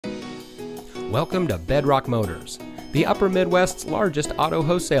Welcome to Bedrock Motors, the Upper Midwest's largest auto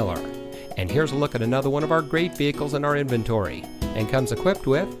wholesaler. And here's a look at another one of our great vehicles in our inventory, and comes equipped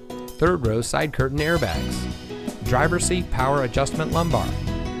with third row side curtain airbags, driver's seat power adjustment lumbar,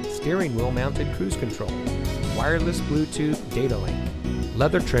 steering wheel mounted cruise control, wireless Bluetooth data link,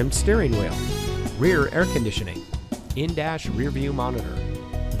 leather trimmed steering wheel, rear air conditioning, in-dash rear view monitor,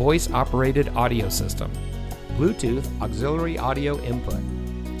 voice operated audio system, Bluetooth auxiliary audio input,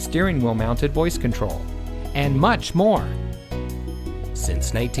 steering wheel mounted voice control, and much more.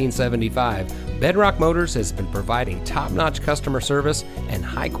 Since 1975, Bedrock Motors has been providing top-notch customer service and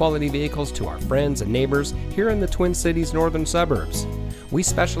high-quality vehicles to our friends and neighbors here in the Twin Cities northern suburbs. We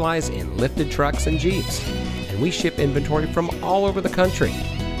specialize in lifted trucks and Jeeps, and we ship inventory from all over the country.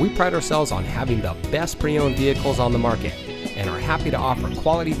 We pride ourselves on having the best pre-owned vehicles on the market and are happy to offer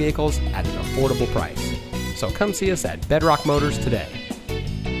quality vehicles at an affordable price. So come see us at Bedrock Motors today.